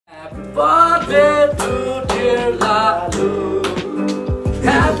birthday to dear Lalu.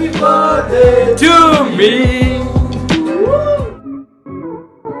 Happy birthday to me.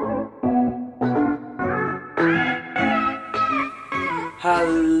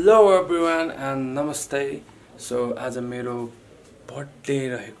 Hello everyone and namaste. So आज मेरो birthday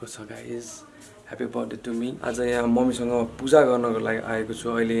रहेको छ guys. Happy birthday to me. आज यहाँ मम्मीसँग पूजा गर्नको लागि आएको छु.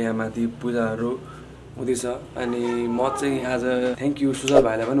 अहिले यहाँ माथि पूजाहरू हुँदैछ अनि म चाहिँ आज थ्यांक यू सुजल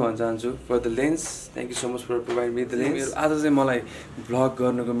भाइलाई पनि भन्न चाहन्छु for the lens. Thank you so much for provide me the lens. आज चाहिँ मलाई भ्लग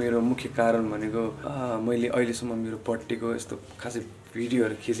गर्नुको मेरो मुख्य कारण भनेको मैले अहिलेसम्म मेरो बर्थडेको यस्तो खासै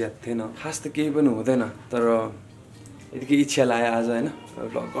भिडियोहरू खिचेको थिएन. खास त केही पनि हुँदैन तर यतिकै इच्छा लाग्यो आज हैन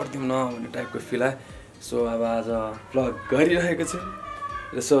भ्लग गर्दिउँ न भन्ने टाइपको फिल आयो. सो अब आज भ्लग गरिरहेको छु.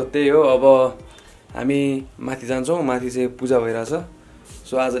 सो त्यही हो. अब हामी माथि जान्छौँ. माथि चाहिँ पूजा भइरहेछ.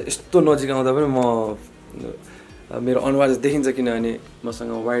 सो आज यस्तो नजिक आउँदा पनि म मेरो अनुहार चाहिँ देखिन्छ किनभने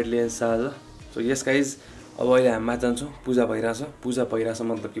मसँग वाइड लेन्स छ आज. सो यस गाइज अब अहिले हामी माथि जान्छौँ. पूजा भइरहेछ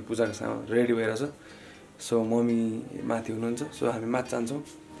मतलब कि पूजाको सामान रेडी भइरहेछ. सो मम्मी माथि हुनुहुन्छ. सो हामी माथि जान्छौँ.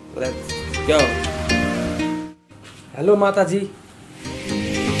 क्या हो हेलो माताजी.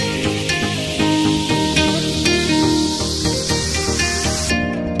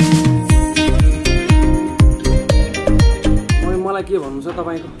 मलाई के भन्नु छ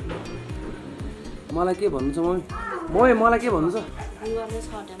तपाईको? मलाई के भन्नु छ मम्मी? मलाई के भन्नु छ?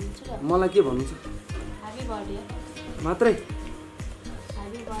 मलाई के भन्नु छ? ह्यापी बर्थडे मात्रै.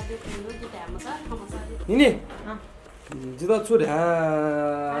 ह्यापी बर्थडे तिम्रो गीत हेर्नु छ निनी जिता छुट हा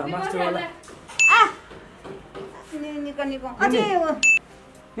मास्टर वाला निको निको अझै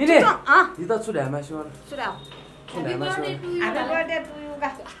निनी जिता छुट हा मास्टर वाला सुराउ ह्यापी बर्थडे टु यु गा.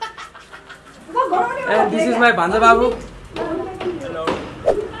 And this is my bhanja babu. Hello.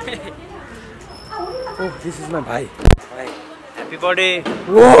 Oh, this is my bhai. Bhai. Happy birthday.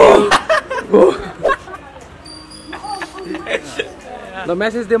 Whoa. The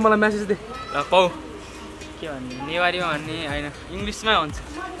message they मलाई message दे. ल पाउ. के भन्ने? नेवारीमा भन्ने हैन इंग्लिशमै हुन्छ.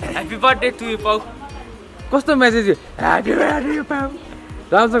 Happy birthday to you पाउ. कस्तो मेसेज हो? Happy birthday to पाउ.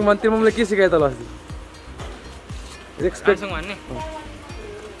 रामसँग भन्थे मम्मीले के सिकाए त ल अस्ति? रेस्पेक्ट भन्ने.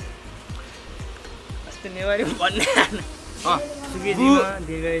 अस्ति नेवारी भन्ने. सुकेजीमा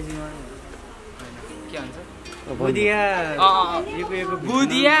दीर्घजीमा के भन्छ बुदिया एको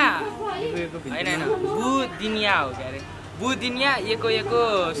बुदिया एको हैन बुदिनिया हो के अरे बुदिनिया एको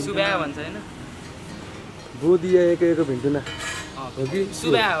सुब्या भन्छ हैन बुदिया एको भिन्टुना हो कि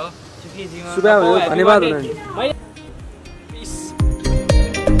सुब्या हो सुकेजीमा सुब्या हो. धन्यवाद हुन नि.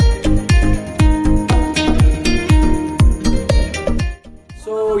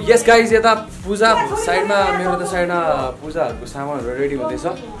 यस गाइज यता पूजा साइडमा मेरो त साइडमा पूजाहरूको सामानहरू रेडी हुँदैछ.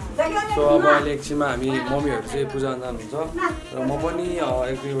 सो अब अहिले एकछिनमा हामी मम्मीहरू चाहिँ पूजा जानुहुन्छ र म पनि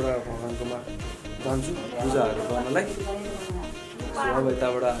एक दुईवटा भगवान्कोमा जान्छु पूजाहरू गर्नलाई. सो अब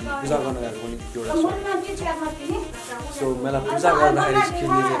यताबाट हामी पूजा गर्न गएको पनि एउटा छ. सो मलाई पूजा गर्दाखेरि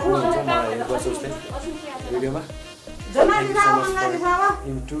खिच्ने चाहिँ को हुन्छ मलाई हेल्प गर्छ उसले भिडियोमा.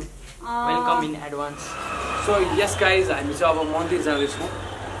 Welcome in advance. So yes guys हामी चाहिँ अब मन्दिर जाँदैछौँ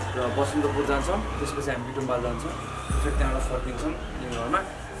र बसन्तपुर जान्छौँ. त्यसपछि हामी बिटुम्बाल जान्छौँ. फेरि त्यहाँबाट फर्किन्छौँ घरमा.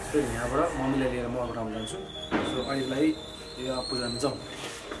 फेरि यहाँबाट मम्मीलाई लिएर म अर्को ठाउँमा जान्छु. सो अहिलेलाई यो पूजामा जाउँ.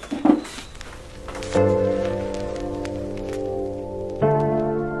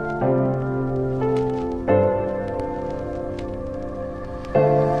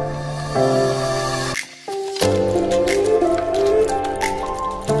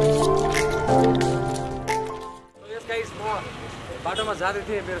 बाटोमा जाँदै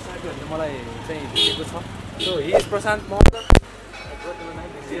थिएँ मेरो साथीहरूले मलाई चाहिँ दिएको छ. सो हि इज प्रशान्त महतो.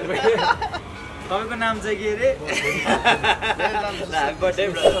 तपाईको नाम चाहिँ के रे?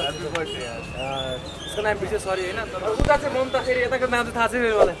 उसको नाम बिर्सेँ सरी होइन. तर उता चाहिँ ममता फेरि यताको नाम चाहिँ थाहा छैन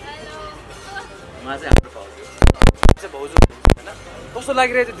मलाई. म चाहिँ हाम्रो भाउजू भाउजू होइन. कस्तो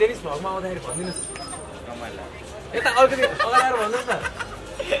लागिरहेछ जेनिस भ्लगमा आउँदाखेरि भनिदिनुहोस्. रमाइलो. यता अलिकति अगाडि आएर भन्नुहोस् न.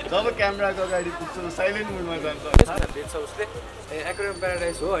 जब क्यामेराको अगाडि पुग्छु साइलेन्ट मोडमा जान्छ. भेट्छ उसले एक्वेरियम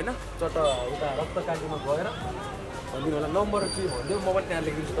प्याराडाइस हो होइन. चट्ट उता रक्त काटीमा गएर भनिदिनु होला. नम्बर के भनिदियो म पनि त्यहाँ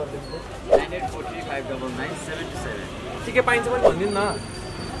लेखिदिन्छु. तपाईँले 98459977. के के पाइन्छ पनि भनिदिनु न.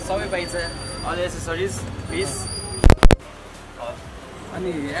 सबै पाइन्छ. अल एसेसरिज फिस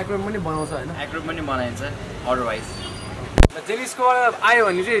अनि एक्वेरियम पनि बनाउँछ होइन. एक्वेरियम पनि बनाइन्छ अदरवाइज. जेनिसको आयो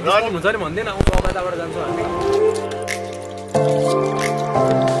भने चाहिँ डिस्काउन्ट हुन्छ नि भन्दैन. आउँछ अब यताबाट जान्छौँ हामी.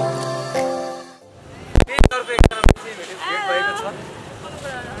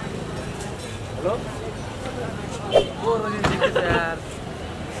 हेलो यार.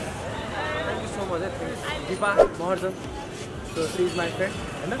 Thank you so much. Dipa Maharjan. So she is my friend.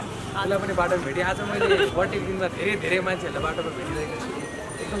 हैन उसलाई पनि बाटोमा भेटेँ आज मैले बर्थडेको दिनमा धेरै धेरै मान्छेहरूलाई बाटोमा भेटिरहेको छु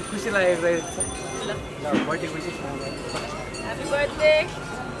एकदम खुसी लागेको रहेछ ल बर्थडे विशेष ह्यापी बर्थडे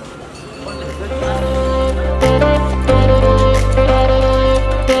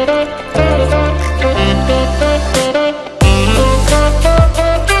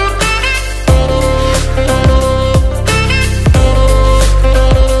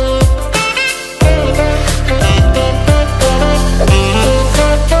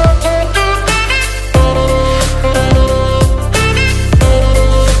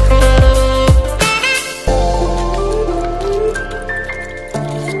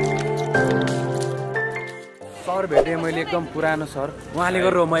सर भेटेँ मैले एकदम पुरानो सर उहाँले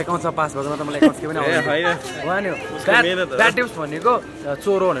गरेर म एकाउन्ट्स पास भएको त मलाई एकाउन्ट्स के पनि आउँदैन उहाँ नै हो ब्याड टिप्स भनेको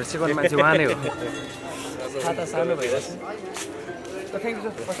चोरो भनेर सिकाउने मान्छे उहाँ नै हो खाता सानो भइरहेछ thank you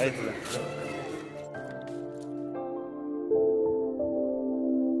sir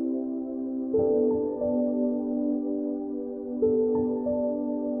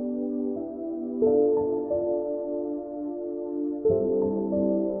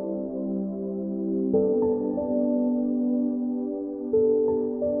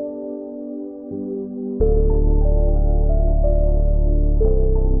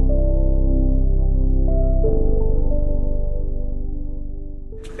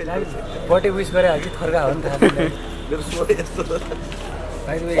birthday wish गरे कि थर्का हो नि त मेरो सोरे यस्तो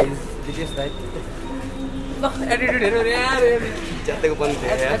भाइ द वे इज बिगेस्ट भाइ ल एटिट्युड हेर्नु यार ज्यादैको पनि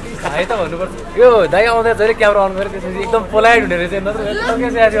थियो भाइ त भन्नुपर्छ यो दाइ आउँदा जहिले क्यामेरा अन गरे त्यसपछि एकदम पोलाइट हुने रहेछ नत्र के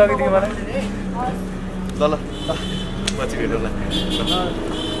चाहिँ आज अघिदेखि मलाई ल ल पछि भेटौँला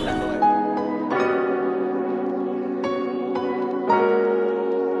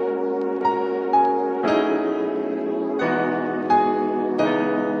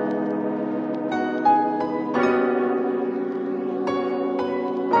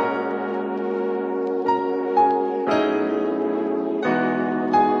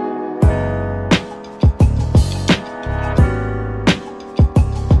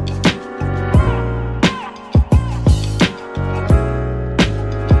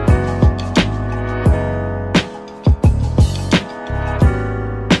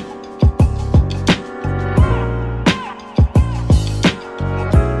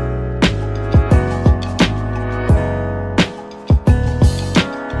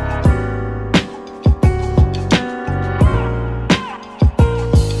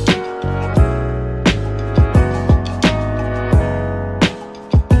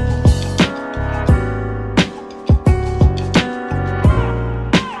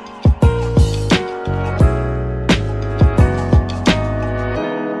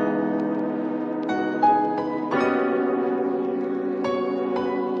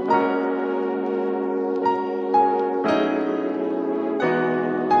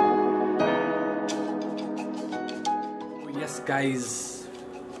गाइज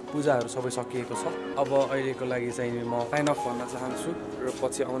पूजाहरू सबै सकिएको छ अब अहिलेको लागि चाहिँ म साइन अफ भन्न चाहन्छु र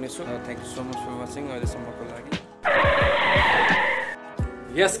पछि आउनेछु thank you so much for watching अहिलेसम्मको लागि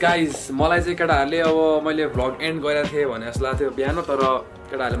यस गाइज मलाई चाहिँ केटाहरूले अब मैले भ्लग एन्ड गरेको थिएँ भने जस्तो लाग्थ्यो बिहान तर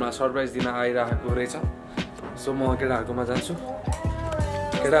केटाहरूले मलाई सरप्राइज दिन आइरहेको रहेछ सो म केटाहरूकोमा जान्छु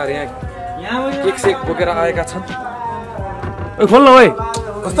केटाहरू यहाँ केक सेक बोकेर आएका छन् खोल्न है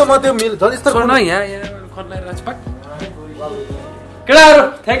कस्तो म त्यो मिल झन् यस्तो खोल्न यहाँ खन्लाइरहेको छ केटाहरू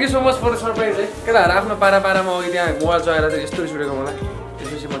thank you so much for the surprise है केटाहरू आफ्नो पारामा अघि त्यहाँ मोबाइल चलाएर चाहिँ यस्तो रिस उठेको मलाई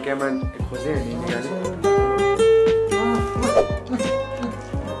त्यसपछि म क्यामेरा खोजेँ अनि निकालेँ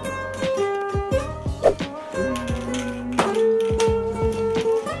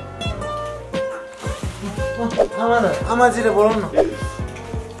आमाजीले बोलाउनु न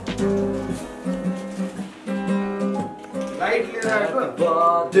लाइट लिएर आएको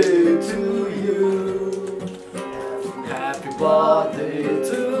Happy birthday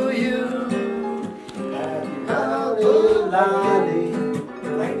to you.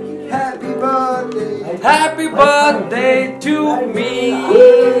 Happy birthday. Happy birthday to me.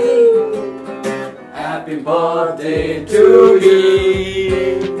 Happy birthday to me.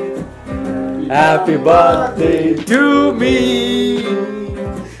 Happy birthday to me.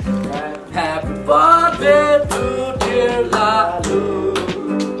 Happy birthday to dear Lalu.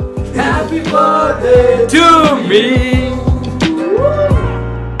 Happy birthday to me.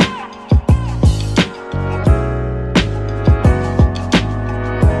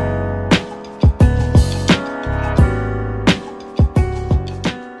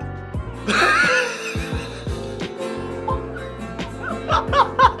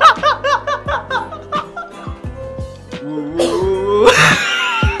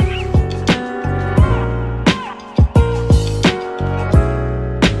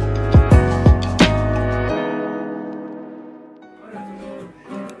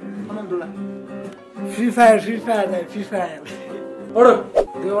 Free Fire. Order.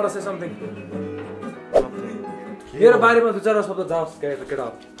 Do you want to say something? मेरो बारेमा दुई चार शब्द जाओस् केटा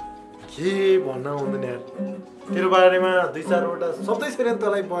के भन्न आउँदैन यार तेरो बारेमा दुई चारवटा शब्दै छैन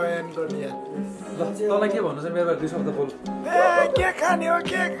तँलाई बयान गर्ने यार तँलाई के भन्नु छ मेरो बारे दुई शब्द बोल के खाने हो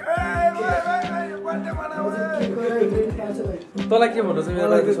के बर्थडे मनाऊ तँलाई के भन्नु छ मेरो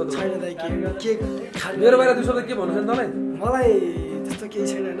बारे दुई शब्द छैन दाइ के खाने मेरो बारे दुई शब्द के भन्नु छ तँलाई मलाई त्यस्तो केही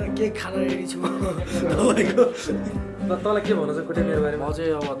छैन हैन के खान रेडी छु तपाईको तँलाई के भन्नु छ कुटे मेरो बारेमा म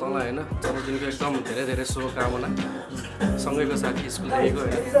चाहिँ अब तँलाई होइन जन्मदिनको एकदम धेरै धेरै शुभकामना सँगैको साथी स्कुलदेखिको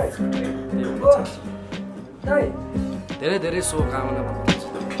होइन धेरै धेरै शुभकामना भन्न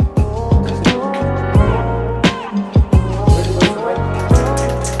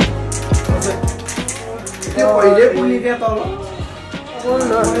पहिले पुग्ने त्यहाँ तल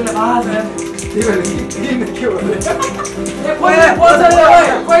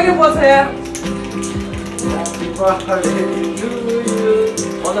कहिले बोल्छ यार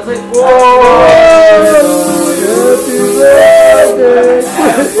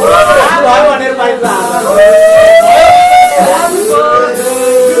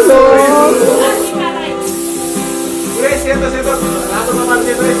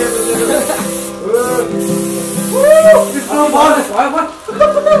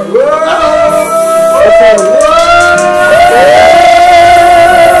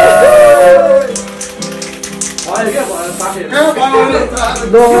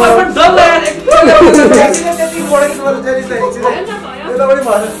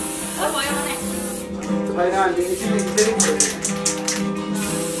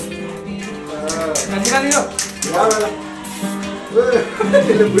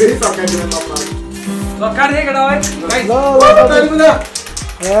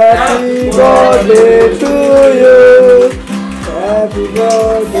Happy birthday to you. Happy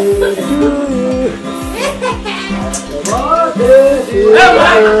birthday to you.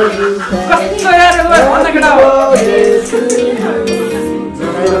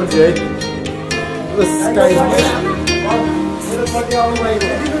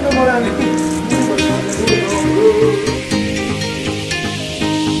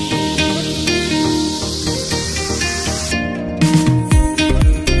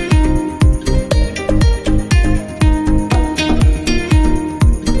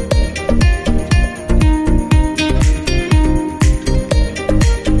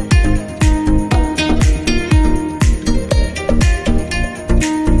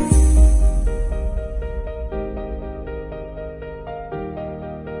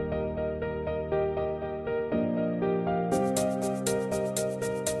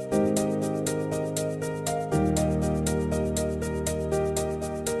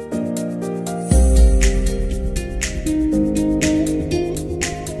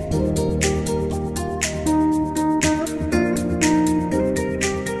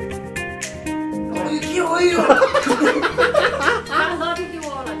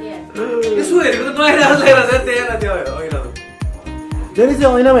 Jenny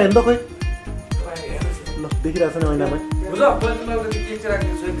चाहिँ ऐनामा हेर्नु त खोइ ल देखिरहेछ नि ऐनामा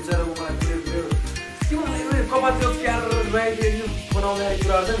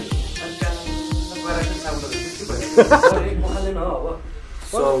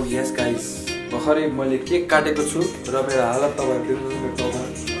So yes guys, भर्खरै मैले केक काटेको छु र मेरो हालत तपाईहरु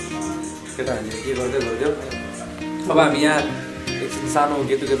देख्नुहुन्छ केटाहरूले के गर्दै गर्दियो अब हामी यहाँ एकछिन सानो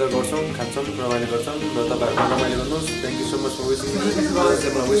गेट टुगेदर गर्छौँ खान्छौँ रमाइलो गर्छौँ र तपाईहरु रमाइलो गर्नुहोस् thank you so much for विशिङ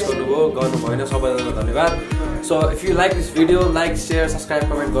wish गर्नुभयो गर्नु भएन सबैजना धन्यवाद so if you like this video like share subscribe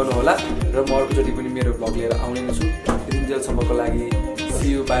comment गर्नु होला र म अर्कोचोटि पनि मेरो भ्लग लिएर आउने नै छु दिनजेलसम्मको लागि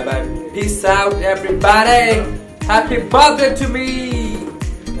see you bye bye peace out everybody happy birthday to me